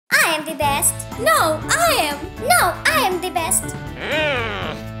I'm the best. No, I am. No, I am the best.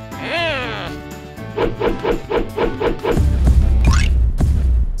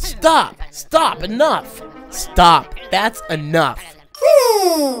 Stop! Stop! Enough! Stop! That's enough.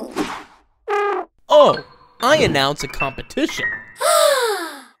 Oh, I announce a competition.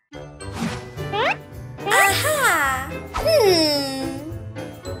 Aha!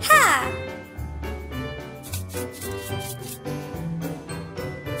 Ha!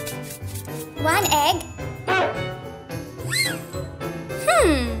 One egg.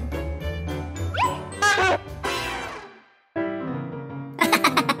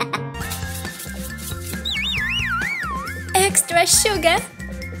 Extra sugar.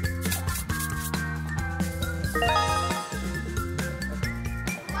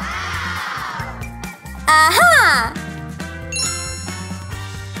 Aha!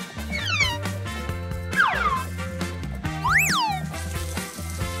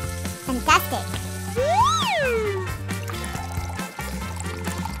 Fantastic.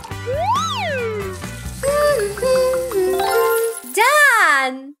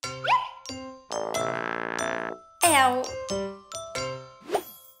 Done! Ow.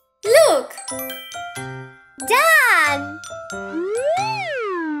 Look! Done!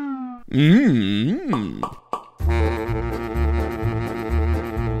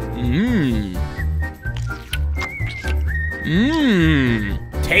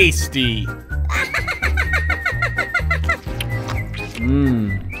 Tasty.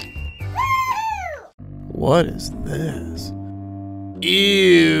 What is this?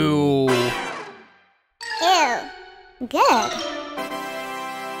 Ew. Ew. Good.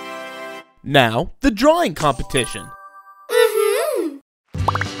 Now, the drawing competition.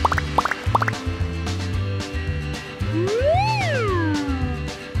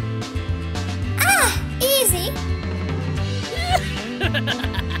 Easy.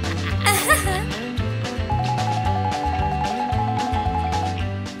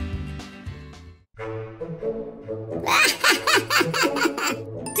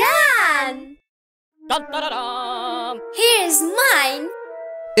 Done. Dun, dun, dun, dun. Here's mine.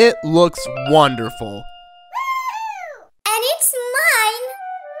 It looks wonderful. And it's mine.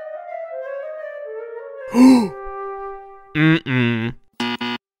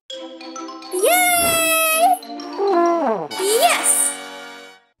 Yay! Yes!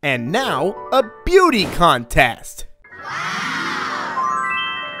 And now, a beauty contest.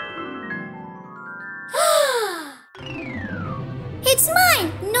 It's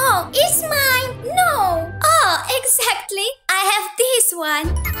mine! No, it's mine! No! Oh, exactly! I have this one!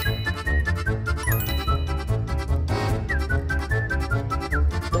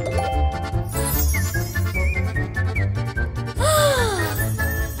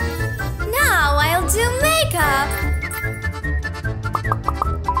 Now I'll do makeup!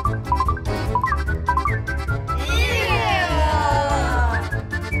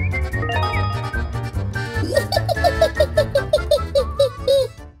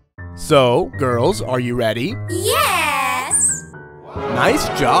 So, girls, are you ready? Yes! Nice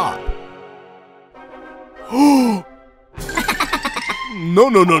job. No,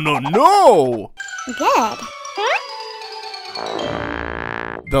 no, no, no, no! Good.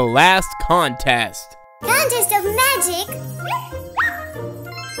 The last contest. Contest of magic!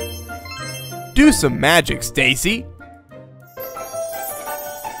 Do some magic, Stacy.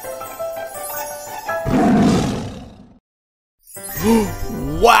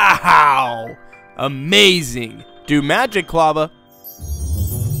 Wow! Amazing! Do magic, Clava.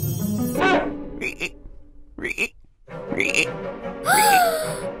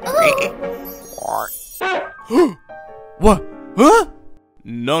 What? Huh?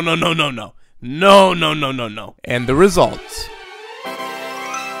 No, no, no, no, no. No, no, no, no, no. And the results.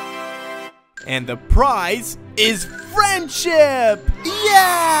 And the prize is friendship!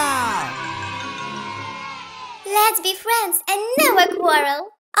 Yeah! Let's be friends and never quarrel.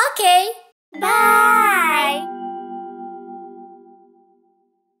 Okay. Bye.